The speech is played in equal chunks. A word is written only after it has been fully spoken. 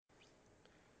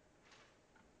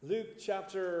Luke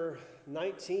chapter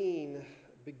 19,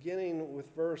 beginning with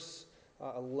verse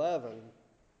 11.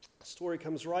 The story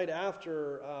comes right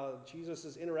after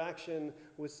Jesus' interaction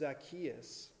with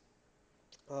Zacchaeus.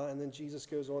 And then Jesus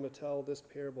goes on to tell this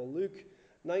parable. Luke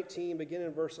 19, beginning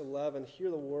in verse 11,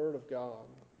 hear the word of God.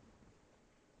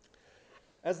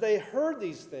 As they heard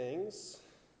these things,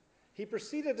 he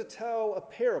proceeded to tell a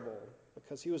parable,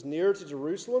 because he was near to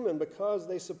Jerusalem and because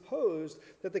they supposed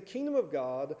that the kingdom of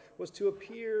God was to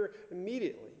appear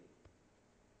immediately.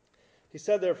 He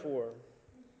said, therefore,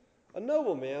 a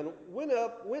nobleman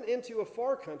went into a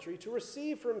far country to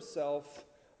receive for himself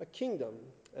a kingdom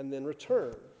and then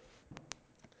return.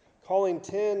 Calling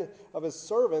 10 of his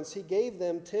servants, he gave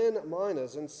them 10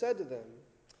 minas and said to them,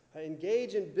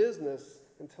 engage in business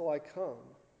until I come.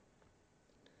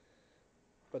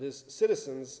 But his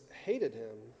citizens hated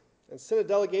him and sent a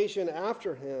delegation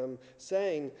after him,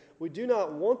 saying, we do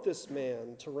not want this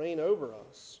man to reign over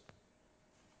us.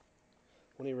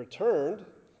 When he returned,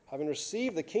 having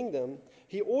received the kingdom,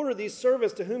 he ordered these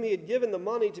servants to whom he had given the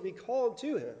money to be called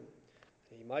to him,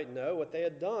 that he might know what they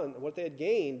had done, what they had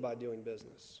gained by doing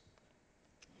business.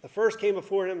 The first came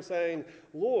before him, saying,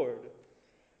 Lord,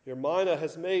 your mina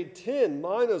has made 10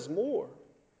 minas more.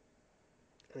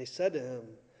 And he said to him,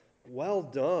 well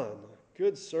done,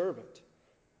 good servant.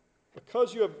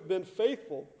 Because you have been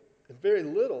faithful in very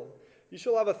little, you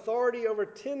shall have authority over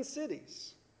 10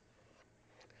 cities.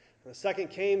 And the second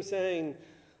came, saying,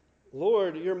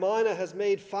 Lord, your mina has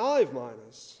made 5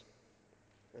 minas.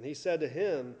 And he said to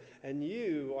him, and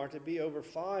you are to be over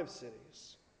 5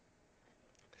 cities.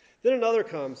 Then another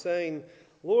comes, saying,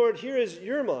 Lord, here is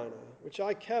your mina, which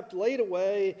I kept laid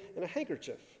away in a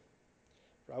handkerchief.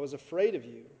 For I was afraid of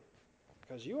you,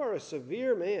 because you are a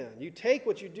severe man. You take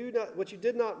what you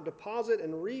did not deposit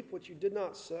and reap what you did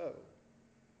not sow.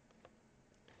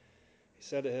 He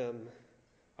said to him,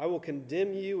 I will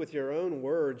condemn you with your own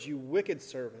words, you wicked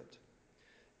servant.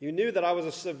 You knew that I was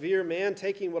a severe man,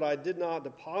 taking what I did not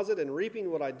deposit and reaping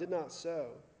what I did not sow.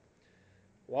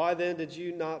 Why then did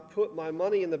you not put my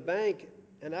money in the bank,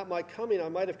 and at my coming I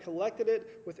might have collected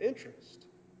it with interest?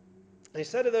 And he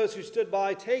said to those who stood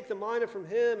by, take the mina from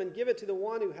him and give it to the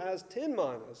one who has 10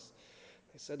 minas.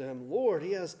 They said to him, Lord,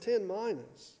 he has 10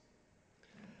 minas.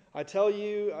 I tell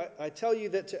you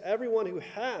that to everyone who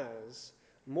has,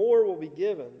 more will be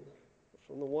given.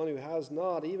 From the one who has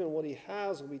not, even what he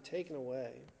has will be taken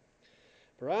away.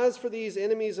 For as for these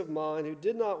enemies of mine who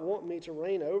did not want me to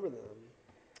reign over them,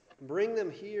 bring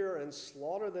them here and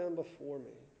slaughter them before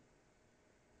me.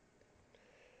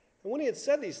 And when he had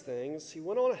said these things, he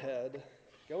went on ahead,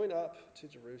 going up to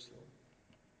Jerusalem.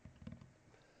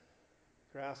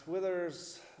 Grass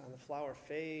withers and the flower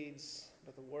fades,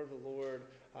 but the word of the Lord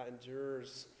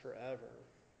endures forever.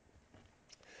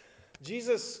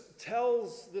 Jesus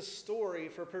tells this story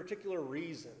for a particular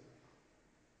reason.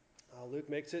 Luke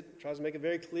tries to make it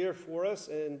very clear for us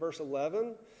in verse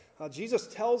 11. Jesus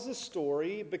tells this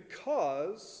story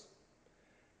because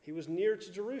he was near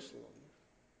to Jerusalem.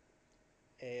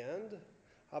 And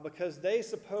because they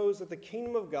supposed that the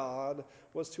kingdom of God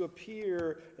was to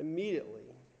appear immediately.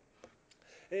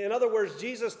 In other words,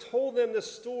 Jesus told them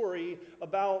this story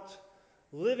about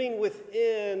living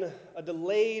within a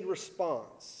delayed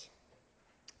response.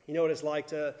 You know what it's like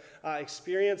to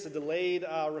experience a delayed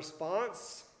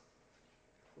response?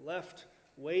 Left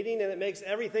waiting, and it makes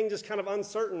everything just kind of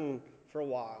uncertain for a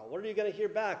while. What are you going to hear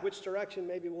back? Which direction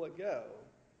maybe will it go?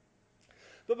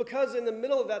 But because in the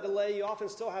middle of that delay, you often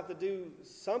still have to do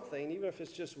something, even if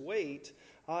it's just wait,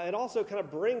 it also kind of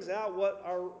brings out what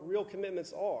our real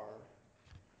commitments are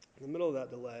in the middle of that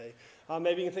delay.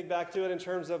 Maybe you can think back to it in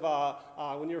terms of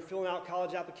when you were filling out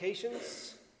college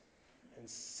applications and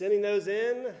sending those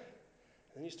in.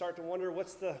 And you start to wonder,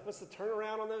 what's the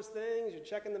turnaround on those things? You're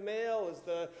checking the mail.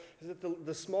 Is it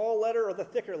the small letter or the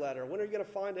thicker letter? When are you going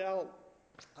to find out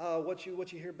what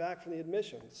you hear back from the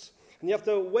admissions? And you have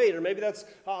to wait, or maybe that's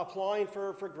applying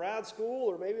for grad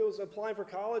school, or maybe it was applying for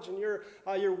college, and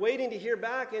you're waiting to hear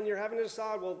back, and you're having to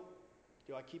decide, well,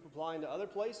 do I keep applying to other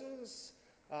places?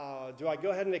 Do I go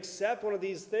ahead and accept one of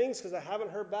these things because I haven't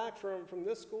heard back from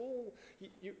this school?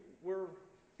 We're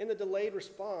in the delayed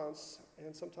response,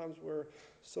 and sometimes we're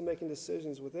still making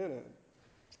decisions within it.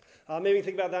 Maybe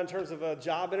think about that in terms of a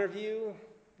job interview.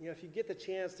 You know, if you get the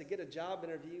chance to get a job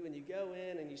interview and you go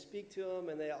in and you speak to them,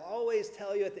 and they always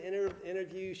tell you at the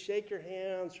interview, shake your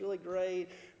hands, really great,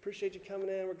 appreciate you coming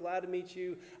in, we're glad to meet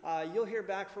you. You'll hear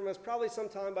back from us probably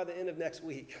sometime by the end of next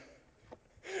week.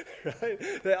 Right?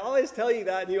 They always tell you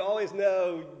that, and you always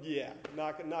know, yeah,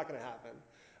 not going to happen.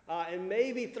 And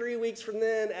maybe 3 weeks from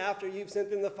then, after you've sent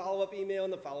them the follow-up email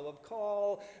and the follow-up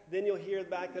call, then you'll hear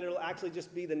back that it'll actually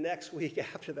just be the next week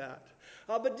after that.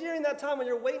 But during that time when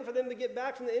you're waiting for them to get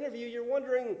back from the interview, you're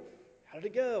wondering, how did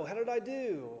it go? How did I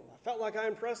do? I felt like I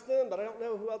impressed them, but I don't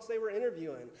know who else they were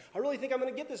interviewing. I really think I'm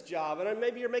going to get this job. And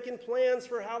maybe you're making plans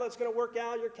for how that's going to work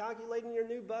out. You're calculating your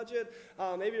new budget.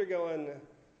 Maybe you're going,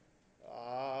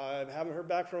 I haven't heard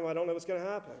back from them. I don't know what's going to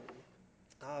happen.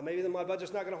 Maybe then my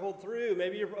budget's not going to hold through.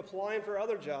 Maybe you're applying for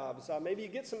other jobs. Maybe you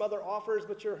get some other offers,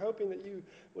 but you're hoping that you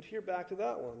would hear back to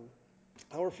that one.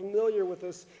 We're familiar with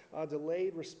this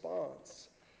delayed response.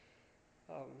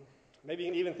 Maybe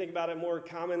you can even think about it more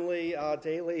commonly,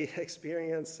 daily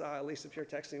experience, at least if you're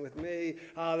texting with me,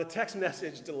 the text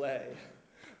message delay.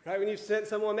 Right, when you've sent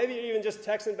someone, maybe you're even just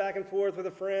texting back and forth with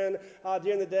a friend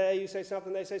during the day, you say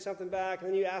something, they say something back, and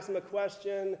then you ask them a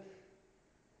question,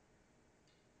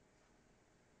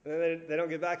 and then they don't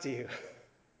get back to you.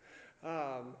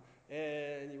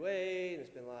 And you wait, and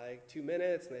it's been like 2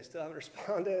 minutes, and they still haven't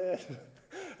responded.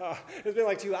 It's been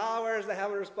like 2 hours, they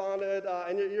haven't responded,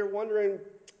 and you're wondering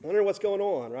what's going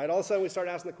on, right? All of a sudden we start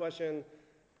asking the question,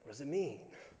 what does it mean?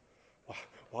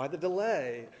 Why the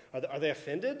delay? Are they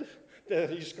offended? Are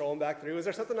you just scrolling back through? Is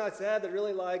there something I said that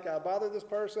really bothered this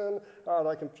person? Did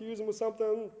I confuse them with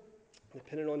something?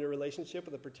 Depending on your relationship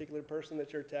with a particular person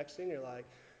that you're texting, you're like,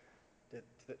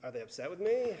 are they upset with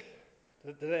me?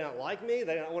 Do they not like me?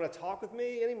 They don't want to talk with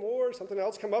me anymore? Something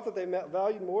else come up that they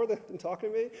valued more than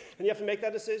talking to me? And you have to make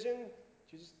that decision?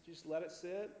 Do you just let it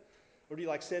sit? Or do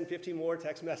you send 50 more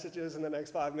text messages in the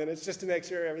next 5 minutes just to make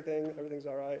sure everything's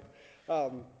all right?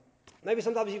 Maybe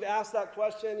sometimes you've asked that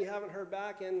question, you haven't heard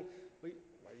back, and are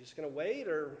you just going to wait?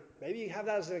 Or maybe you have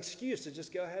that as an excuse to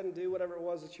just go ahead and do whatever it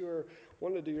was that you were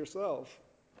wanting to do yourself.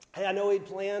 Hey, I know we'd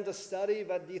planned to study,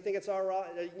 but do you think it's all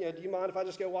right? Do you mind if I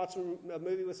just go watch a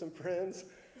movie with some friends?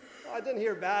 Well, I didn't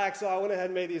hear back, so I went ahead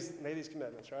and made these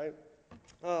commitments, right?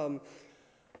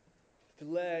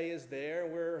 Delay is there,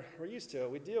 and we're used to it.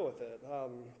 We deal with it,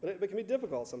 but it can be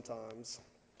difficult sometimes.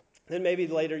 Then maybe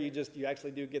later you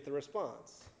actually do get the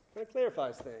response. And it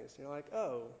clarifies things. You're like,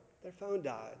 oh, their phone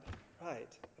died. Right.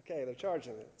 Okay, they're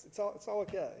charging it. It's all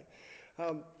okay.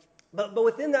 But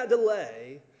within that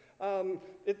delay,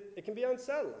 it can be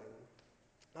unsettling.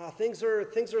 Things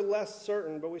are less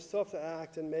certain, but we still have to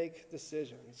act and make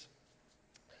decisions.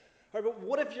 All right, but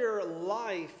what if your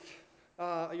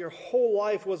whole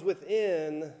life was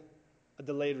within a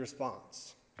delayed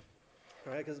response?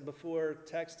 All right, because before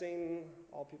texting,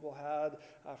 all people had,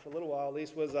 for a little while at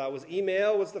least, was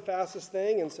email was the fastest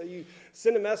thing. And so you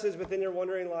send a message, but then you're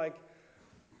wondering,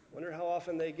 wonder how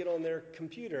often they get on their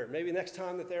computer. Maybe next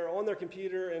time that they're on their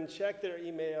computer and check their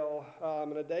email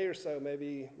in a day or so,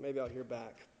 maybe I'll hear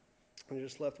back. And you're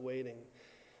just left waiting.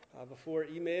 Before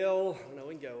email, I don't know,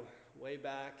 we can go way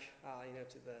back,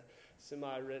 to the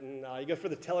semi-written. You go for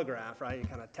the telegraph, right? You're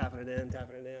kind of tapping it in. That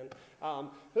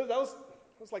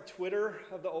was like Twitter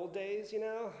of the old days, You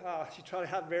try to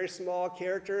have very small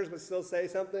characters but still say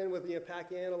something with,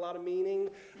 pack in a lot of meaning.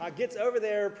 Gets over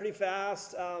there pretty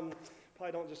fast.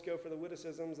 Probably don't just go for the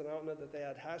witticisms, and I don't know that they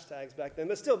had hashtags back then.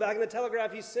 But still, back in the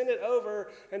telegraph, you send it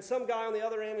over, and some guy on the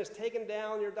other end is taking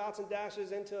down your dots and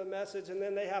dashes into a message, and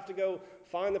then they have to go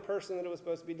find the person that it was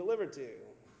supposed to be delivered to.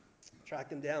 Track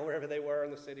them down wherever they were in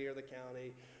the city or the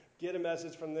county, get a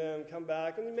message from them, come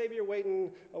back, and then maybe you're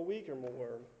waiting a week or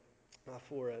more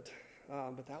for it.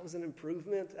 But that was an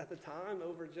improvement at the time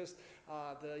over just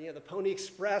the Pony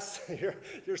Express.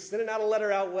 You're sending out a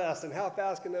letter out west, and how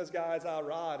fast can those guys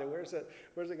ride, and where's it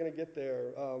going to get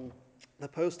there? The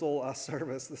postal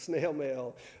service, the snail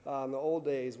mail, the old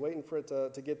days, waiting for it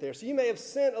to get there. So you may have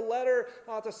sent a letter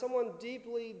to someone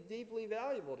deeply, deeply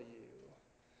valuable to you,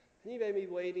 and you may be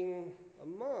waiting a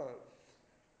month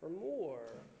or more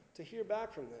to hear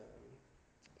back from them.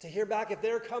 To hear back if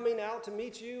they're coming out to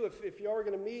meet you, if you are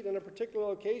going to meet in a particular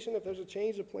location, if there's a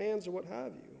change of plans or what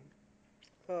have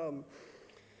you. And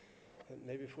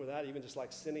maybe before that, even just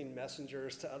sending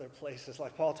messengers to other places.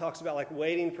 Like Paul talks about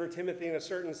waiting for Timothy in a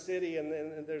certain city, and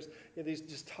there's these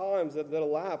just times that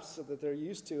elapse that they're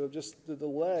used to of just the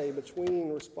delay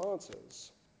between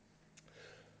responses.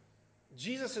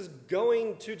 Jesus is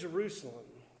going to Jerusalem.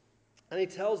 And he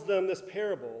tells them this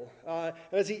parable. And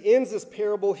as he ends this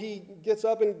parable, he gets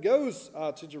up and goes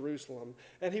to Jerusalem.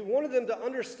 And he wanted them to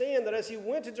understand that as he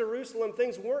went to Jerusalem,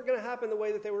 things weren't going to happen the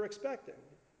way that they were expecting.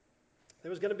 There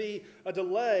was going to be a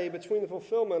delay between the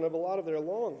fulfillment of a lot of their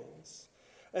longings.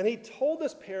 And he told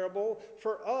this parable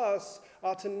for us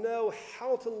to know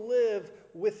how to live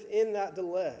within that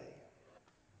delay.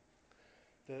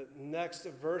 The next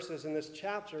verses in this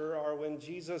chapter are when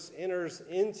Jesus enters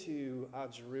into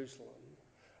Jerusalem.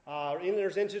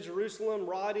 Enters into Jerusalem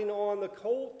riding on the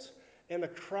colt, and the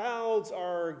crowds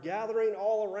are gathering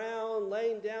all around,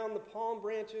 laying down the palm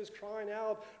branches, crying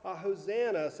out,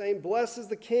 Hosanna, saying, "Blessed is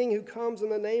the King who comes in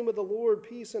the name of the Lord,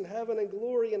 peace in heaven and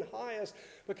glory in highest."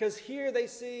 Because here they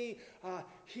see,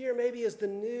 here maybe is the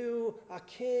new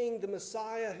King, the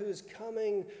Messiah who is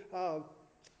coming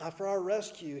for our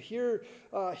rescue. Here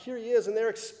he is, and they're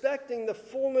expecting the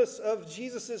fullness of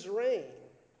Jesus' reign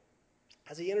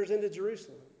as he enters into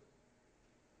Jerusalem.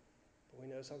 But we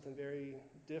know something very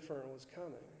different was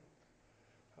coming.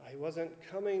 He wasn't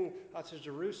coming to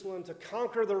Jerusalem to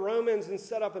conquer the Romans and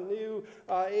set up a new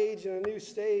age and a new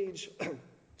stage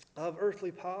of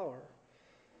earthly power.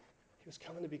 He was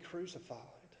coming to be crucified.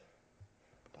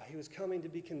 He was coming to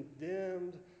be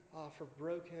condemned for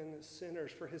broken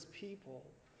sinners, for his people.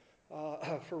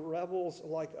 For rebels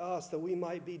like us, that we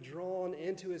might be drawn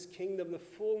into his kingdom, the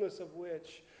fullness of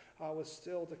which was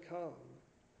still to come.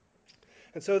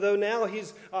 And so though now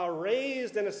he's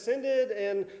raised and ascended,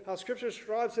 and Scripture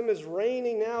describes him as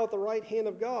reigning now at the right hand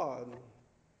of God,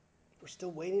 we're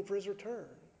still waiting for his return.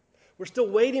 We're still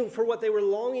waiting for what they were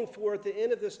longing for at the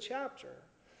end of this chapter.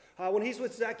 When he's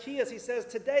with Zacchaeus, he says,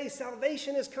 "Today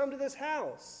salvation has come to this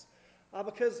house,"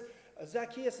 because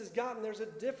Zacchaeus has gotten there's a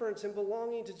difference in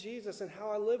belonging to Jesus and how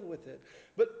I live with it.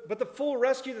 But the full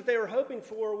rescue that they were hoping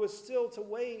for was still to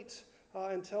wait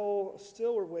until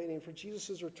still we're waiting for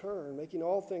Jesus' return, making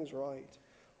all things right,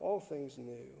 all things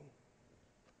new.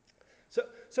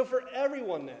 So for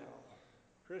everyone now,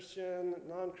 Christian,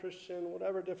 non-Christian,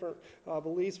 whatever different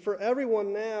beliefs, for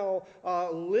everyone now,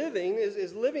 living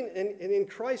is living in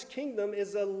Christ's kingdom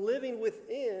is a living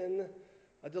within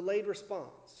a delayed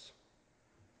response.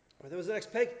 There was an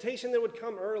expectation that would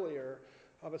come earlier,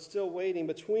 but still waiting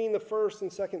between the first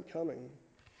and second coming.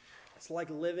 It's like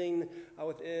living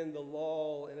within the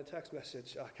lull in a text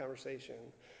message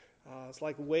conversation. It's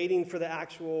like waiting for the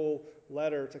actual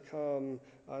letter to come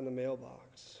in the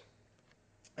mailbox.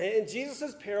 And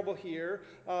Jesus' parable here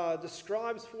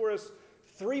describes for us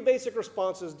three basic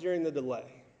responses during the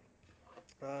delay.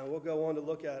 We'll go on to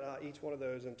look at each one of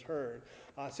those in turn.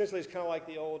 Essentially, it's kind of like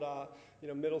the old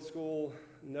middle school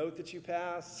note that you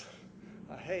pass.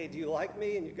 Hey, do you like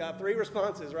me? And you've got three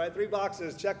responses, right? 3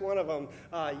 boxes. Check one of them.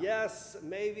 Yes,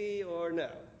 maybe, or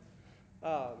no.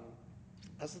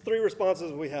 That's the 3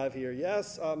 responses we have here.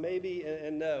 Yes, maybe,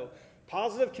 and no.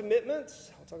 Positive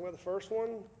commitment. I'll talk about the first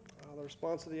one. The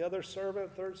response of the other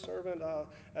servant, third servant,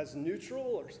 as neutral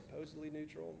or supposedly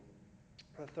neutral.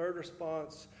 The third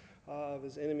response of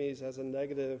his enemies as a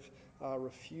negative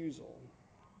refusal.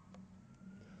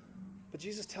 But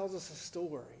Jesus tells us a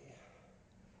story.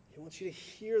 He wants you to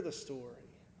hear the story.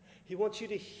 He wants you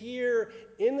to hear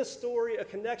in the story a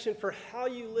connection for how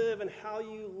you live and how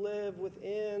you live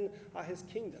within his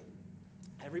kingdom.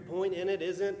 Every point in it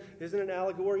isn't an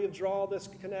allegory of draw this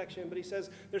connection, but he says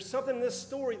there's something in this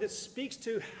story that speaks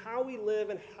to how we live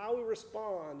and how we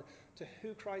respond to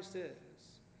who Christ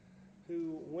is,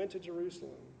 who went to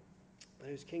Jerusalem, and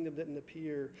whose kingdom didn't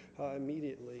appear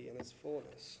immediately in its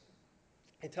fullness.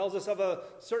 He tells us of a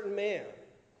certain man,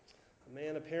 a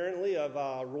man apparently of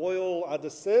royal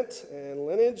descent and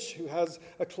lineage who has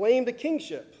a claim to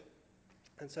kingship.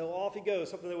 And so off he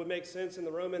goes, something that would make sense in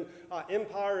the Roman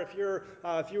Empire. If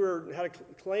you had a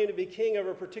claim to be king over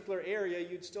a particular area,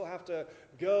 you'd still have to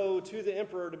go to the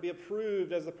emperor to be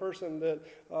approved as the person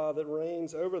that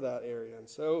reigns over that area. And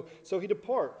so he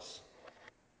departs,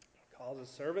 calls his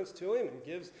servants to him, and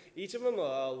gives each of them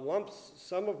a lump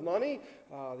sum of money,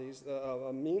 a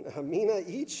mina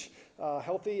each,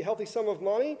 healthy sum of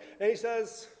money. And he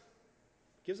says,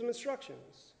 gives them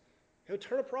instructions. Go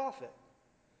turn a profit.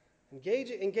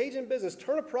 Engage in business.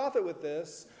 Turn a profit with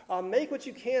this. Make what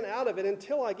you can out of it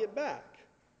until I get back.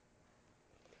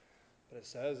 But it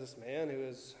says this man who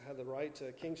had the right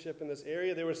to kingship in this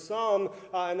area, there were some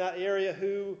in that area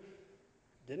who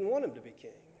didn't want him to be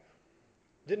king,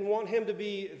 didn't want him to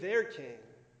be their king,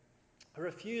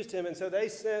 refused him. And so they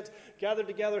gathered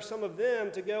together some of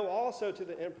them to go also to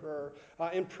the emperor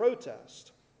in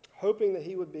protest, hoping that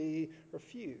he would be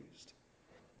refused.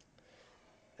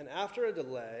 And after a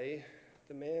delay,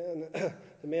 the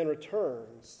man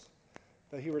returns,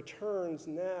 but he returns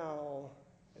now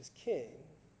as king.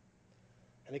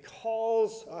 And he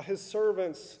calls his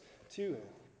servants to him.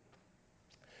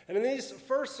 And in these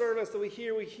first servants that we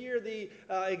hear the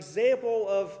example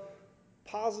of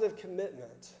positive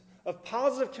commitment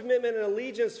and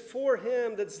allegiance for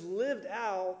him that's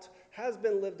has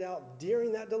been lived out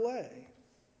during that delay.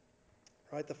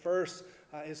 Right? The first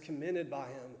is commended by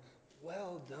him.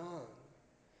 well done.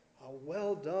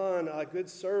 Well done, a good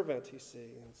servant, you see.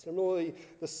 And similarly,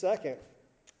 the second,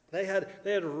 they had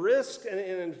risked and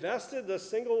invested the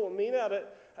single mina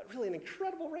at really an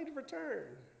incredible rate of return.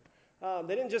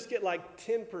 They didn't just get like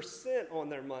 10% on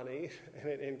their money and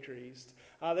it increased.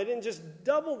 They didn't just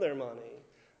double their money.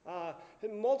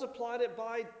 It multiplied it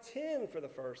by 10 for the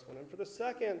first one, and for the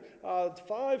second,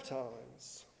 5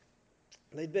 times.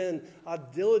 They'd been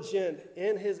diligent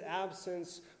in his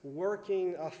absence,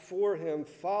 working for him,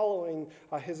 following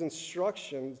his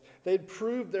instructions. They'd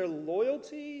proved their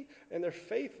loyalty and their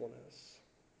faithfulness.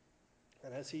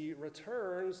 And as he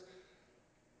returns,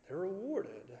 they're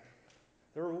rewarded.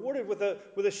 They're rewarded with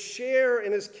a share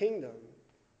in his kingdom.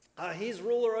 He's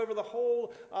ruler over the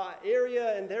whole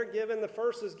area, and the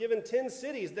first is given 10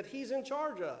 cities that he's in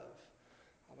charge of.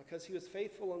 Because he was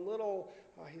faithful in little,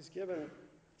 he's given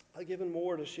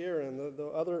more to share in. The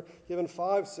other given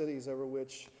 5 cities over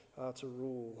which to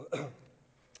rule.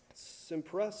 It's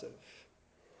impressive.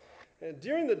 And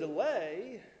during the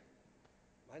delay,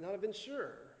 might not have been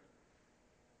sure.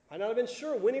 Might not have been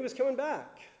sure when he was coming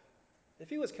back, if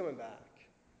he was coming back.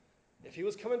 If he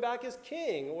was coming back as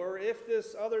king, or if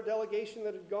this other delegation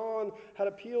that had gone had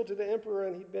appealed to the emperor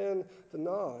and he'd been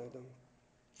denied.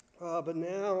 But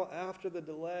now, after the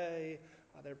delay,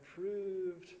 they're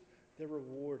proved, they're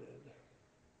rewarded.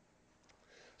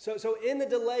 So in the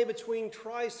delay between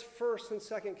Christ's first and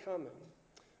second coming,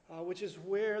 which is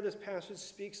where this passage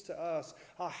speaks to us,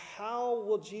 how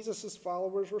will Jesus'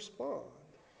 followers respond?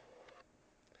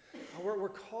 We're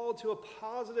called to a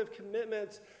positive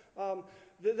commitment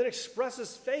that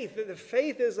expresses faith. The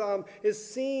faith is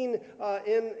seen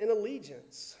in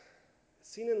allegiance,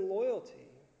 seen in loyalty.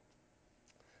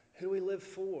 Who do we live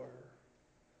for?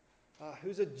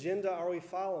 Whose agenda are we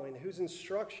following? Whose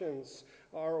instructions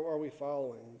are we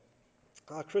following?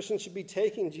 Christians should be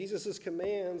taking Jesus'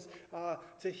 commands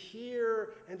to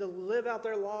hear and to live out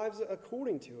their lives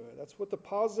according to it. That's what the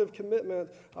positive commitment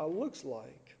looks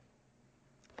like.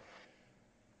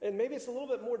 And maybe it's a little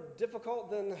bit more difficult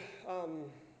than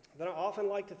I often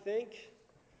like to think,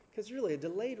 because really a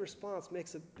delayed response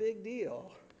makes a big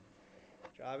deal.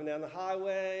 Driving down the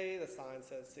highway, the sign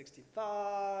says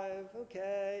 65.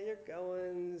 Okay, you're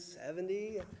going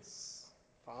 70. It's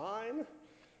fine.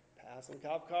 Passing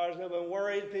cop cars, no one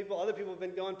worried. Other people have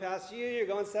been going past you. You're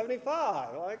going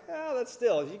 75. Like, that's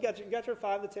still. You got your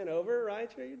 5 to 10 over,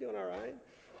 right? You're doing all right.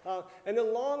 And the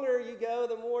longer you go,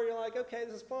 the more you're like, okay,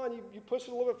 this is fun. You push it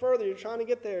a little bit further. You're trying to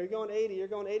get there. You're going 80. You're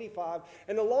going 85.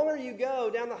 And the longer you go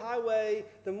down the highway,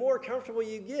 the more comfortable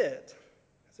you get.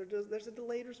 So there's a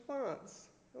delayed response.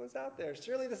 No one's out there.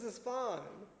 Surely this is fun.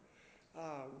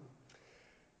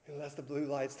 Unless the blue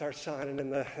light starts shining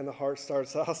and the heart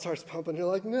starts pumping. You're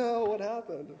like, no, what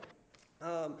happened?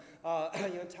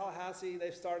 In Tallahassee,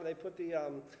 they put the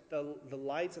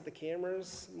lights at the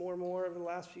cameras more and more over the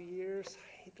last few years.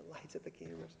 I hate the lights at the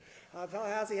cameras.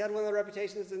 Tallahassee had one of the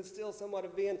reputations and still somewhat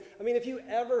of being, if you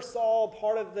ever saw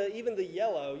part of even the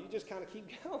yellow, you just kind of keep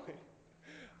going.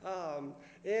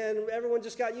 And everyone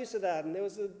just got used to that, and there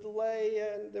was a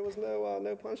delay, and there was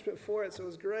no punishment for it, so it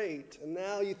was great. And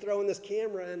now you throw in this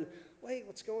camera, and wait,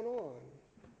 what's going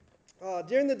on?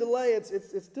 During the delay,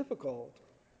 it's difficult.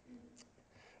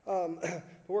 But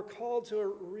we're called to a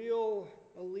real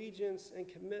allegiance and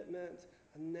commitment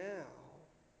now.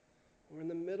 We're in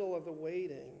the middle of the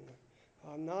waiting,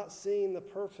 not seeing the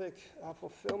perfect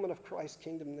fulfillment of Christ's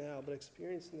kingdom now, but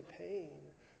experiencing the pain,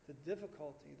 the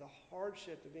difficulty, the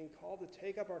hardship of being called to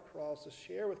take up our cross, to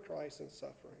share with Christ in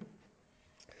suffering.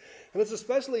 And it's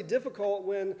especially difficult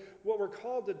when what we're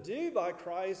called to do by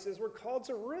Christ is we're called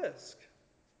to risk.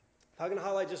 If I can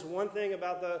highlight just one thing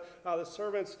about the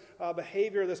servant's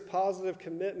behavior, this positive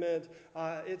commitment,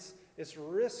 it's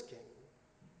risking.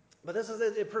 But this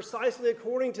is precisely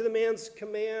according to the man's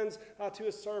commands to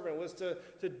his servant, was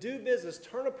to do business,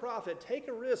 turn a profit, take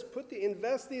a risk,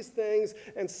 invest these things,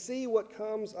 and see what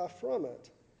comes from it.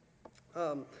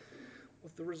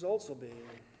 What the results will be.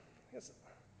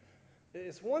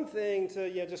 It's one thing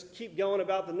to just keep going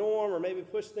about the norm or maybe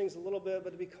push things a little bit,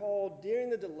 but to be called during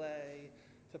the delay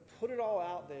to put it all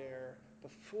out there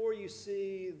before you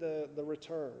see the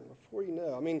return, before you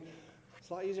know. It's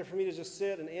a lot easier for me to just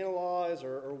sit and analyze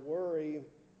or worry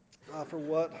for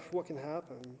what can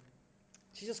happen.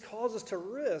 Jesus calls us to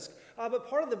risk. But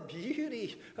part of the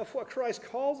beauty of what Christ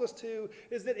calls us to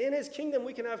is that in his kingdom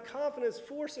we can have confidence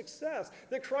for success,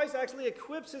 that Christ actually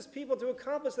equips his people to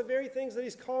accomplish the very things that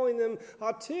he's calling them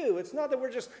to. It's not that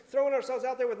we're just throwing ourselves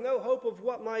out there with no hope of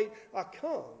what might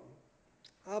come.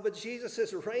 But Jesus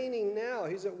is reigning now.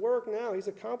 He's at work now. He's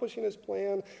accomplishing his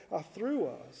plan through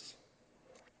us.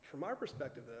 From our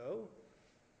perspective, though,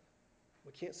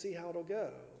 we can't see how it'll go.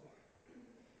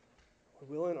 Are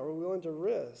we willing to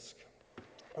risk?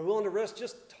 Are we willing to risk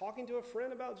just talking to a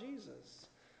friend about Jesus?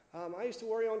 I used to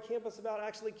worry on campus about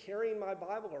actually carrying my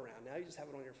Bible around. Now you just have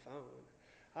it on your phone.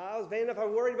 I was vain enough. I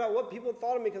worried about what people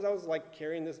thought of me because I was like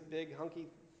carrying this big hunky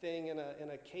thing in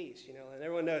a case, and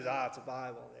everyone knows, it's a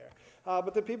Bible there.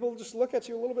 But the people just look at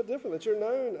you a little bit different, that you're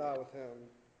known with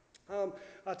him.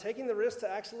 Taking the risk to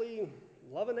actually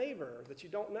love a neighbor that you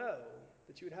don't know,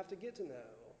 that you would have to get to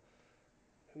know,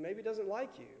 who maybe doesn't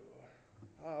like you.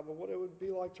 But what it would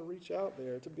be like to reach out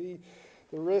there, to be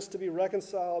the risk to be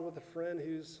reconciled with a friend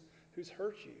who's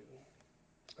hurt you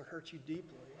or hurt you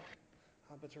deeply,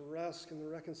 but to rest in the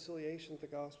reconciliation that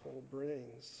the gospel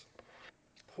brings.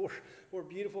 Or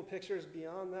beautiful pictures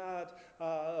beyond that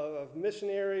of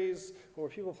missionaries or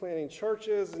people planting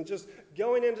churches and just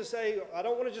going in to say, I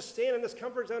don't want to just stand in this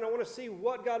comfort zone. I want to see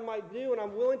what God might do, and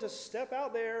I'm willing to step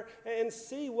out there and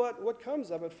see what comes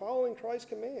of it, following Christ's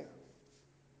command.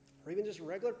 Or even just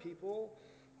regular people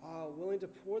willing to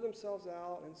pour themselves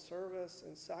out in service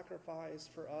and sacrifice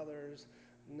for others,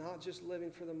 not just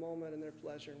living for the moment and their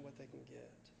pleasure and what they can get.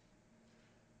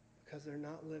 Because they're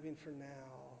not living for now.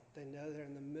 They know they're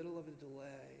in the middle of a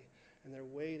delay, and they're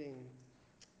waiting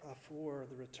for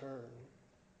the return.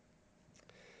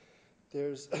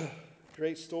 There's a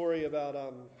great story about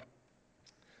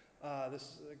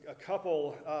a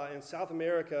couple in South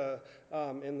America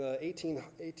in the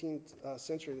 18th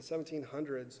century, the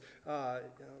 1700s.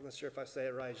 I'm not sure if I say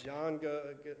it right. John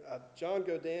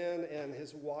Godin and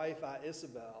his wife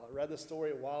Isabel. I read the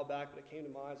story a while back, but it came to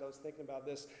mind as I was thinking about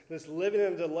this living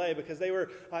in a delay, because they were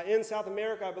in South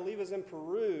America, I believe it was in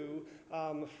Peru,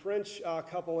 a French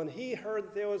couple, and he heard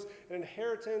that there was an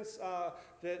inheritance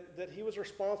that he was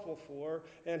responsible for,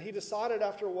 and he decided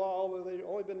after a while, they'd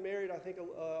only been married, I think,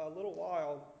 a little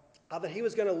while, that he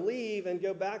was going to leave and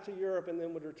go back to Europe and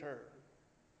then would return.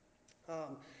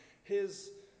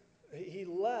 He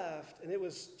left, and it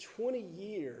was 20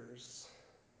 years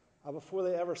before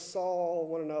they ever saw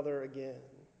one another again.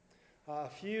 A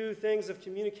few things of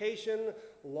communication,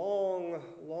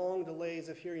 long delays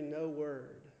of hearing no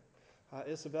word.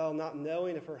 Isabel not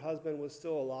knowing if her husband was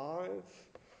still alive.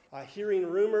 Hearing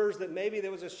rumors that maybe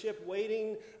there was a ship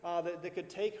waiting that could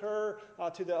take her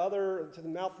to the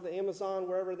mouth of the Amazon,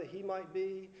 wherever that he might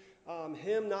be.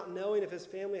 Him not knowing if his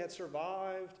family had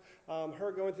survived.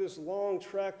 Her going through this long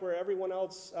trek where everyone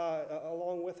else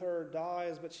along with her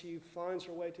dies, but she finds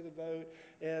her way to the boat.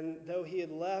 And though he had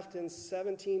left in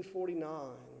 1749,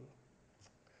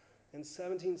 in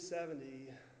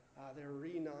 1770, they're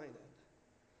reunited.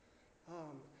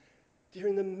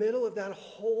 During the middle of that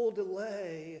whole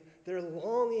delay, their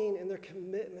longing and their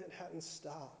commitment hadn't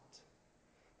stopped.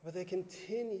 But they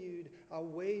continued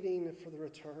waiting for the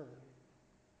return.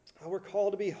 We're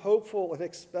called to be hopeful and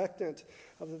expectant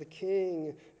that the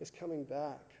King is coming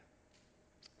back,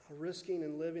 risking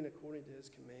and living according to his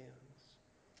commands.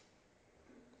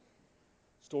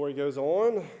 Story goes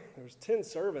on. There's 10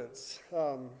 servants.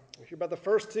 We hear about the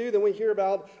first two, then we hear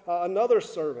about another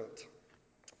servant.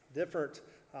 Different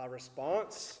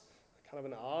response, kind of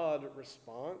an odd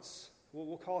response.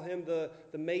 We'll call him the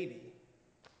maybe,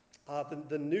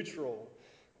 the neutral,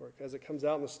 or as it comes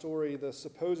out in the story, the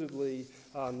supposedly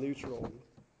neutral.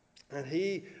 And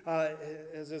he,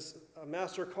 as his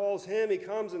master calls him, he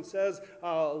comes and says,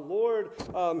 Lord,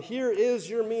 here is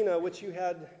your mina, which you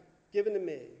had given to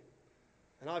me.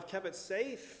 And I've kept it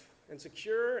safe and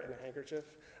secure in a handkerchief,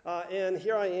 and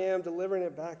here I am delivering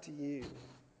it back to you.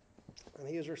 And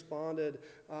he has responded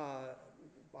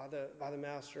by the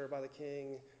master, by the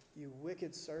king, you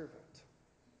wicked servant.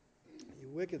 You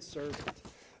wicked servant.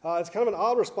 It's kind of an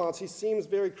odd response. He seems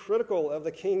very critical of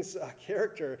the king's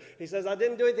character. He says, I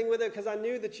didn't do anything with it because I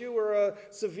knew that you were a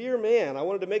severe man. I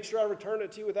wanted to make sure I returned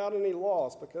it to you without any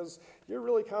loss, because you're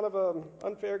really kind of an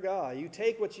unfair guy. You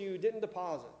take what you didn't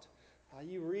deposit.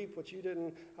 You reap what you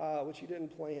didn't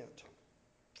plant.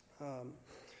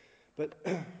 But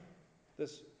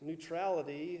this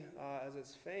neutrality, as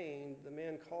it's feigned, the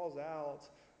man calls out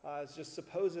as just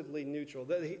supposedly neutral.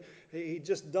 That he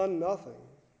just done nothing.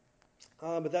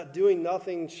 But that doing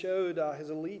nothing showed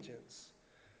his allegiance.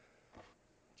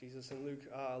 Jesus in Luke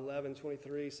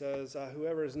 11:23 says,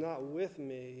 whoever is not with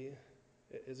me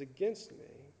is against me.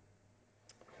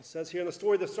 It says here in the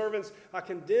story, the servants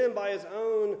condemned by his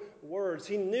own words.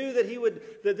 He knew that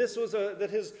that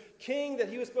his king that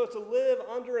he was supposed to live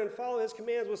under and follow his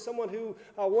commands was someone who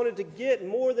wanted to get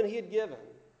more than he had given.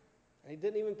 And he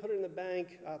didn't even put it in the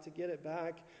bank to get it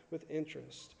back with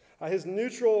interest. His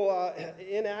neutral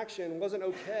inaction wasn't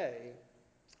okay.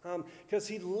 because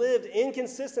he lived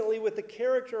inconsistently with the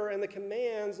character and the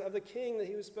commands of the king that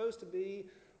he was supposed to be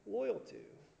loyal to.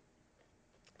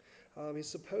 He's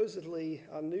supposedly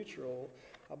neutral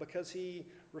because he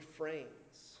refrains.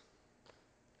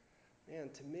 Man,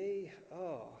 to me,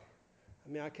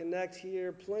 I connect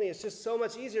here plenty. It's just so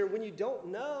much easier when you don't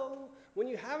know, when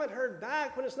you haven't heard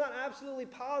back, when it's not absolutely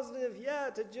positive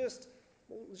yet, to just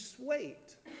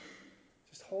wait.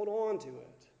 Just hold on to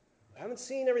it. I haven't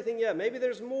seen everything yet. Maybe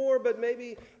there's more, but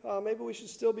maybe we should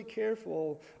still be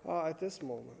careful at this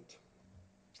moment.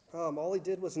 All he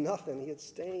did was nothing. He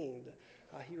abstained.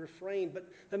 He refrained. But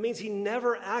that means he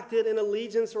never acted in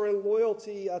allegiance or in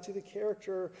loyalty to the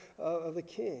character of the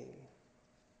king.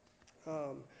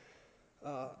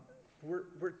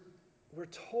 We're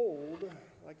told,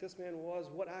 like this man was,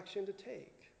 what action to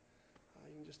take.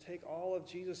 You can just take all of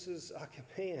Jesus'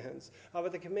 commands,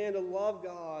 but the command to love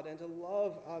God and to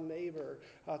love our neighbor,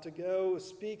 to go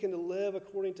speak and to live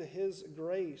according to his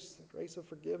grace, the grace of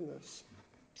forgiveness,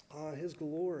 his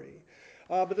glory.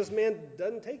 But this man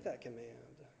doesn't take that command.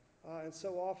 And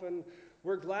so often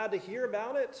we're glad to hear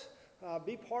about it,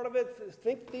 be part of it,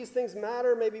 think these things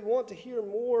matter, maybe want to hear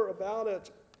more about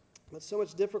it, but it's so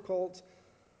much difficult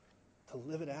to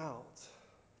live it out,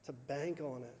 to bank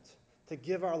on it, to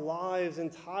give our lives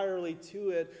entirely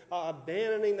to it,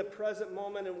 abandoning the present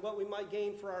moment and what we might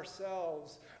gain for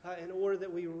ourselves in order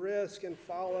that we risk and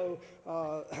follow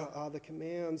the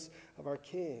commands of our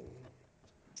King.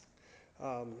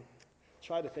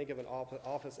 Tried to think of an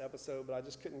Office episode, but I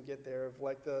just couldn't get there, of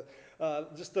like the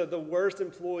worst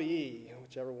employee,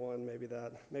 whichever one maybe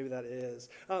that is.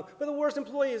 But the worst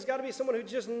employee has got to be someone who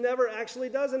just never actually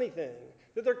does anything.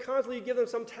 That they're constantly, you give them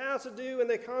some task to do, and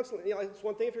they constantly, it's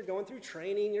one thing if you're going through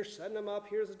training, you're setting them up,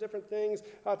 here's the different things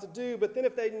to do, but then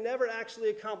if they never actually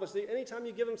accomplish it, anytime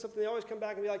you give them something, they always come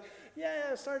back and be like, yeah,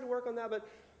 I started to work on that, but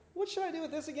what should I do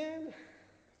with this again?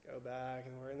 Go back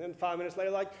and work. And then 5 minutes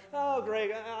later, like, oh,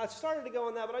 great, I started to go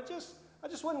on that, but I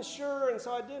just wasn't sure, and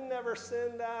so I didn't ever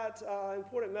send that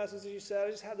important message, as you said.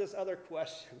 I just had this other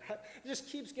question. It just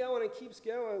keeps going and keeps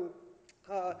going.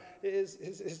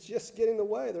 Is just getting in the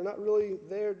way. They're not really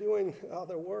there doing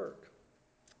their work.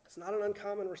 It's not an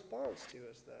uncommon response to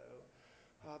us,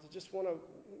 though, to just want to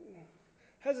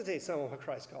hesitate some of what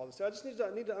Christ called us to. I just need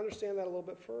to understand that a little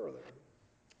bit further.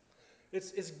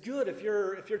 It's good if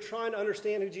you're trying to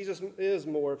understand who Jesus is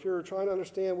more, if you're trying to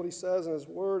understand what he says in his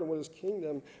word and what his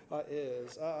kingdom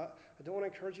is. I don't want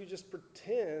to encourage you to just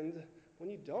pretend when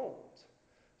you don't.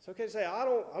 It's okay to say, I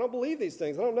don't believe these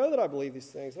things. I don't know that I believe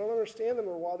these things. I don't understand them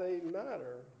or why they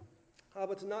matter.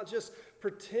 But to not just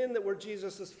pretend that we're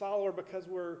Jesus' follower because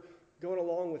we're going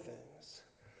along with things,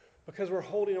 because we're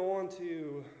holding on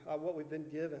to what we've been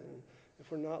given,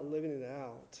 if we're not living it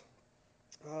out.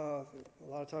 A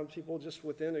lot of times people just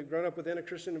have grown up within a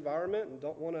Christian environment and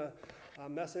don't want to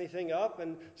mess anything up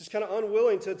and just kind of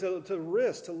unwilling to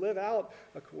risk, to live out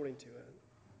according to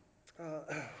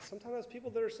it. Sometimes there's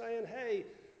people that are saying, hey,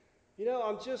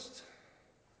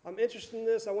 I'm interested in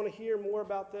this. I want to hear more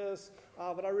about this,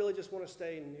 but I really just want to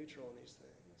stay neutral in these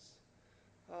things.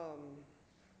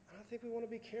 And I think we want to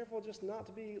be careful just not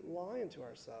to be lying to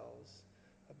ourselves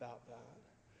about that.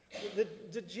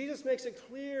 Jesus makes it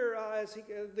clear,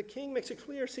 the King makes it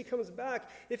clear as he comes back,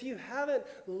 if you haven't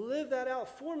lived that out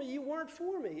for me, you weren't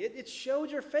for me. It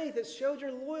showed your faith. It showed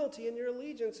your loyalty and your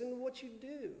allegiance in what you do.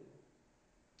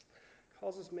 It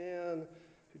calls this man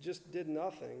who just did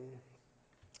nothing,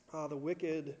 the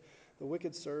wicked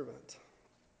servant.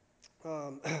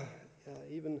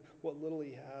 Even what little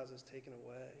he has is taken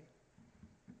away.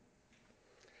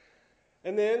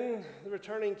 And then the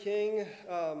returning king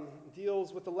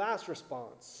deals with the last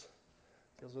response.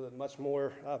 Deals with it much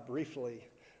more briefly.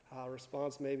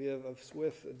 Response maybe of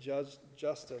swift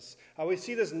justice. We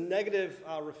see this negative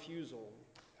refusal.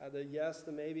 The yes,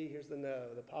 the maybe, here's the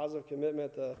no. The positive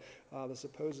commitment, the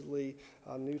supposedly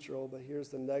neutral, but here's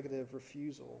the negative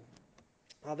refusal.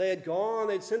 They had gone,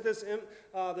 they'd sent this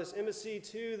embassy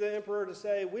to the emperor to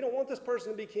say, we don't want this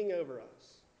person to be king over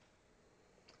us.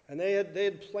 And they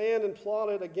had planned and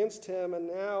plotted against him, and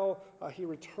now he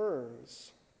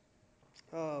returns.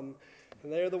 And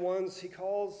they're the ones he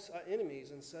calls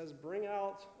enemies and says, bring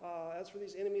out, as for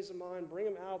these enemies of mine, bring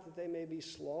them out that they may be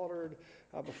slaughtered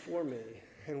before me.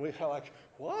 And we're like,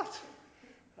 what?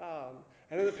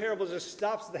 And then the parable just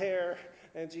stops there,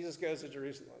 and Jesus goes to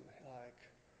Jerusalem. Like,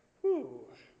 whew,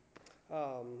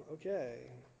 okay.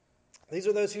 These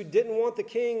are those who didn't want the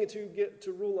king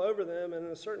to rule over them, and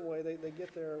in a certain way they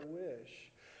get their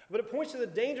wish. But it points to the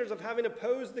dangers of having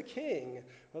opposed the king,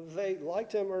 whether they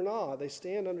liked him or not. They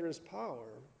stand under his power.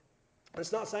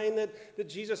 It's not saying that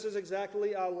Jesus is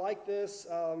exactly like this,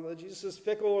 that Jesus is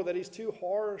fickle or that he's too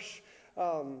harsh.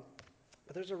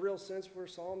 But there's a real sense where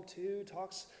Psalm 2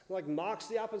 mocks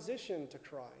the opposition to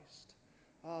Christ,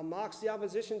 mocks the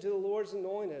opposition to the Lord's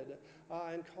anointed,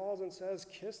 and calls and says,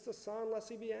 "Kiss the Son, lest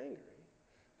he be angry."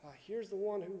 Here's the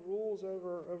one who rules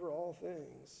over all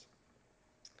things.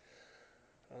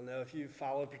 I don't know if you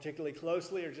followed particularly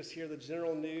closely or just hear the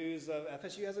general news of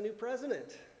FSU has a new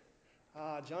president.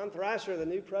 John Thrasher, the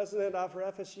new president for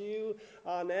FSU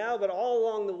now, but all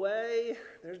along the way,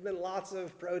 there's been lots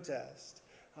of protest.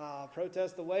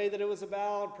 Protest the way that it was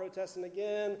about, protesting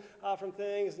again from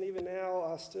things, and even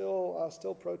now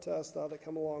still protests that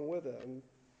come along with it. And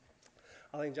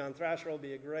I think John Thrasher will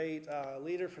be a great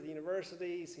leader for the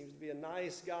university. He seems to be a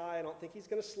nice guy. I don't think he's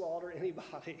going to slaughter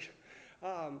anybody.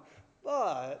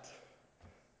 But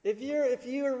if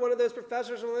you're one of those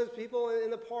professors, one of those people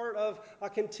in the part of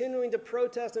continuing to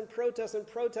protest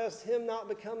him not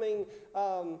becoming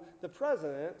the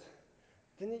president,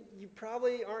 then you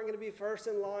probably aren't going to be first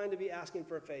in line to be asking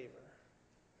for a favor.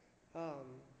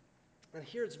 And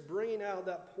here it's bringing out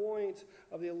that point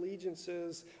of the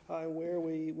allegiances and where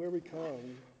we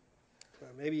come.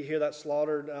 Maybe you hear that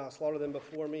slaughter them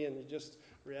before me, and you just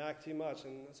react too much,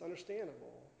 and it's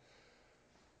understandable.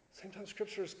 Sometimes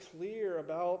Scripture is clear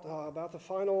about the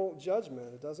final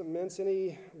judgment. It doesn't mince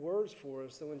any words for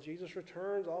us, that when Jesus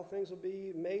returns, all things will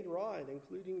be made right,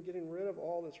 including getting rid of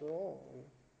all that's wrong.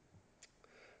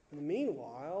 In the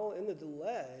meanwhile, in the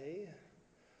delay,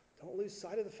 don't lose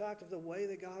sight of the fact of the way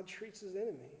that God treats his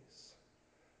enemies,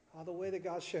 the way that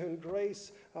God's shown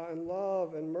grace and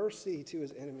love and mercy to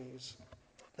his enemies,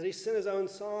 that he sent his own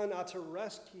Son to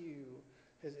rescue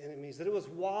his enemies, that it was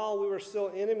while we were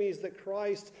still enemies that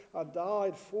Christ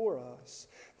died for us,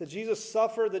 that Jesus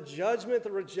suffered the judgment,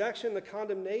 the rejection, the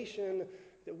condemnation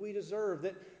that we deserve,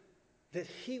 that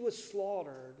he was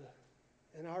slaughtered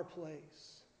in our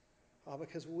place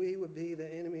because we would be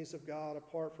the enemies of God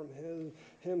apart from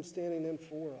him standing in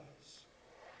for us.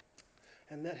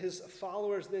 And that his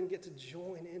followers then get to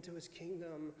join into his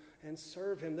kingdom and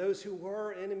serve him. Those who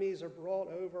were enemies are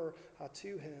brought over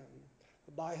to him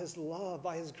by his love,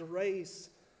 by his grace,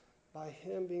 by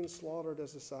him being slaughtered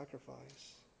as a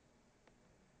sacrifice.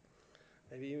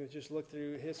 Maybe you just look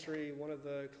through history, one of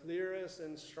the clearest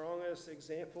and strongest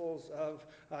examples of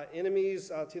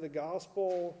enemies to the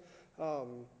gospel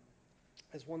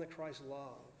is one that Christ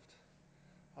loved.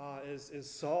 Is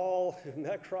Saul, who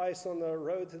met Christ on the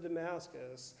road to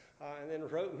Damascus, and then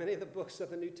wrote many of the books of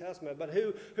the New Testament, but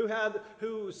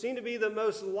who seemed to be the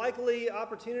most likely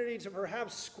opportunity to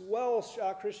perhaps squelch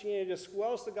Christianity, to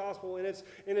squelch the gospel in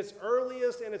its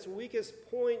earliest and its weakest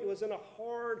point, was in a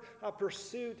hard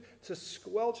pursuit to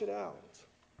squelch it out.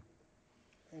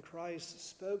 And Christ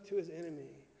spoke to his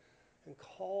enemy and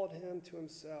called him to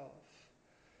himself.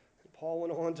 And Paul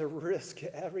went on to risk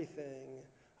everything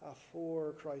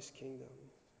for Christ's kingdom.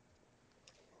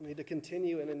 We need to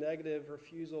continue in a negative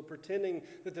refusal, pretending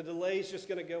that the delay is just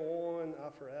going to go on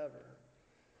forever.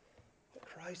 But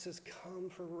Christ has come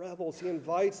for rebels. He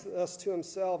invites us to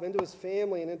himself, into his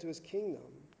family, and into his kingdom.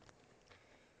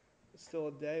 But still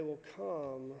a day will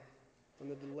come when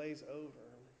the delay's over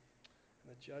and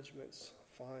the judgment's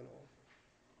final.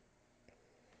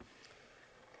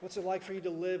 What's it like for you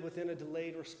to live within a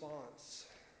delayed response?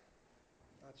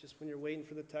 Not just when you're waiting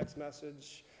for the text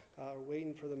message or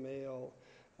waiting for the mail,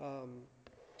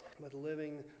 but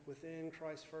living within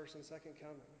Christ's first and second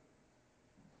coming.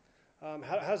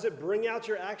 How does it bring out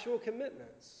your actual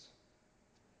commitments?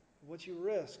 Of what you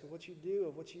risk, of what you do,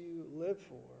 of what you live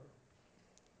for,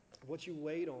 of what you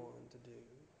wait on to do,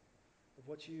 of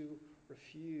what you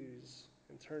refuse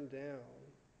and turn down.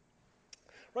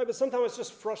 Right, but sometimes it's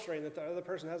just frustrating that the other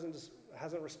person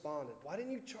hasn't responded. Why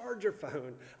didn't you charge your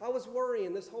phone? I was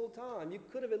worrying this whole time. You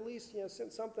could have at least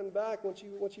sent something back once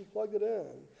you plugged it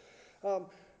in.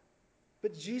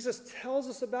 But Jesus tells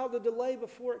us about the delay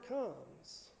before it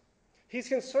comes. He's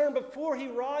concerned before he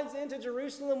rides into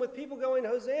Jerusalem with people going,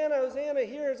 "Hosanna, Hosanna,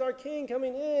 here is our King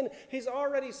coming in." He's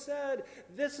already said,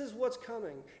 this is what's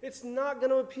coming. It's not going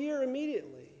to appear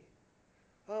immediately.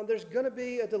 There's going to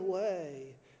be a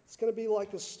delay. It's going to be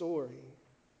like the story.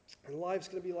 And life's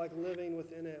going to be like living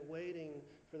within it, waiting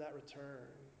for that return.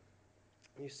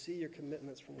 And you see your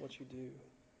commitments from what you do.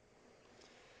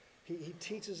 He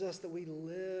teaches us that we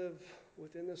live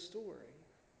within the story.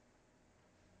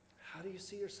 How do you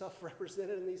see yourself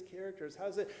represented in these characters? How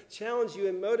does it challenge you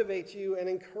and motivate you and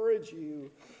encourage you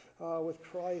with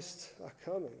Christ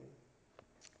coming?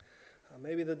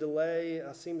 Maybe the delay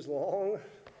seems long,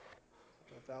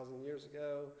 1,000 years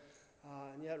ago.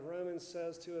 And yet Romans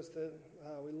says to us that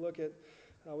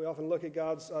we often look at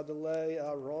God's delay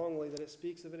wrongly, that it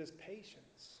speaks of it as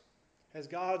patience, as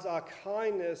God's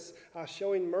kindness,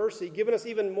 showing mercy, giving us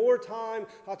even more time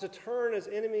to turn as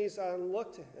enemies and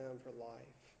look to him for life.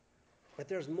 That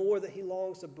there's more that he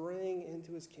longs to bring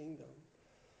into his kingdom.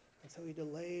 And so he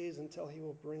delays until he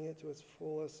will bring it to its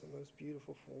fullest and most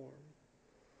beautiful form.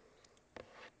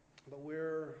 But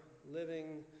we're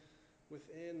living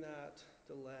within that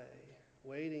delay,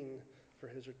 waiting for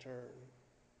his return.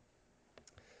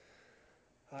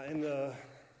 In the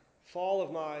fall of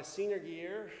my senior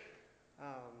year,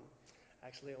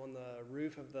 actually on the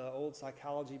roof of the old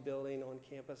psychology building on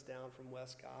campus down from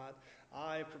Westcott,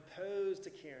 I proposed to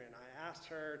Karen. I asked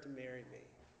her to marry me.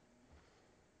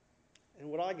 And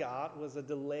what I got was a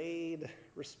delayed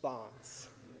response.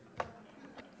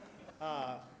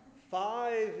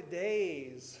 5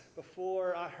 days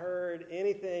before I heard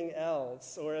anything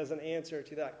else or as an answer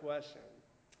to that question.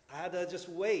 I had to just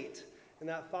wait in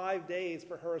that 5 days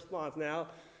for her response. Now,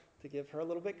 to give her a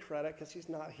little bit credit, because she's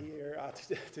not here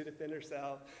to defend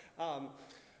herself,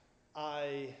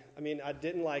 I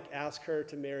didn't ask her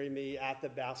to marry me at the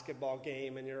basketball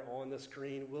game and you're on the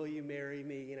screen, will you marry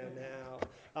me,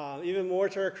 now. Even more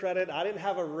to her credit, I didn't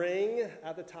have a ring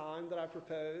at the time that I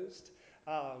proposed.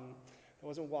 It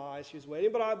wasn't wise. She was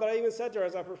waiting. But I even said to her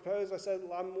as I proposed, I said,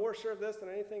 well, I'm more sure of this than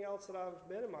anything else that I've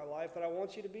been in my life, but I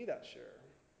want you to be that sure.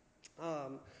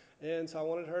 And so I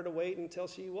wanted her to wait until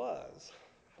she was.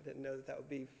 I didn't know that would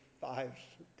be 5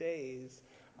 days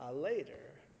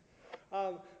later.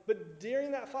 But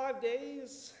during that 5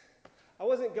 days, I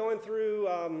wasn't going through,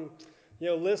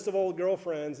 list of old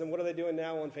girlfriends and what are they doing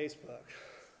now on Facebook.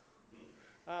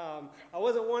 I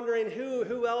wasn't wondering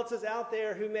who else is out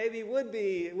there who maybe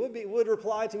would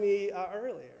reply to me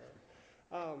earlier.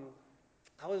 I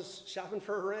was shopping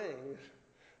for a ring.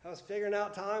 I was figuring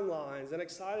out timelines and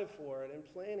excited for it and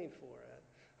planning for it,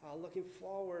 looking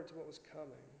forward to what was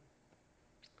coming.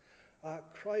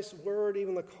 Christ's word,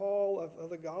 even the call of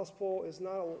the gospel, is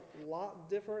not a lot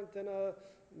different than a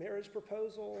marriage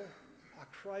proposal.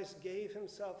 Christ gave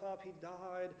himself up. He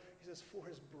died, he says, for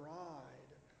his bride,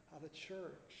 the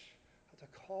church, to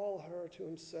call her to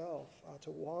himself,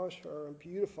 to wash her and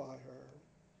beautify her.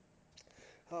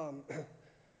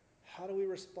 How do we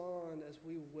respond as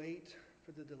we wait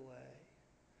for the delay?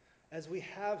 As we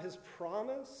have his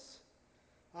promise,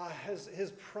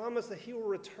 his promise that he will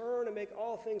return and make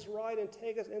all things right and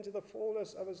take us into the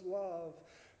fullness of his love,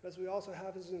 but as we also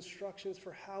have his instructions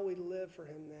for how we live for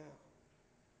him now.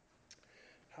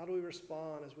 How do we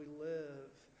respond as we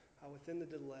live within the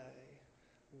delay,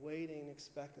 waiting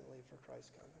expectantly for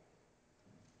Christ's coming?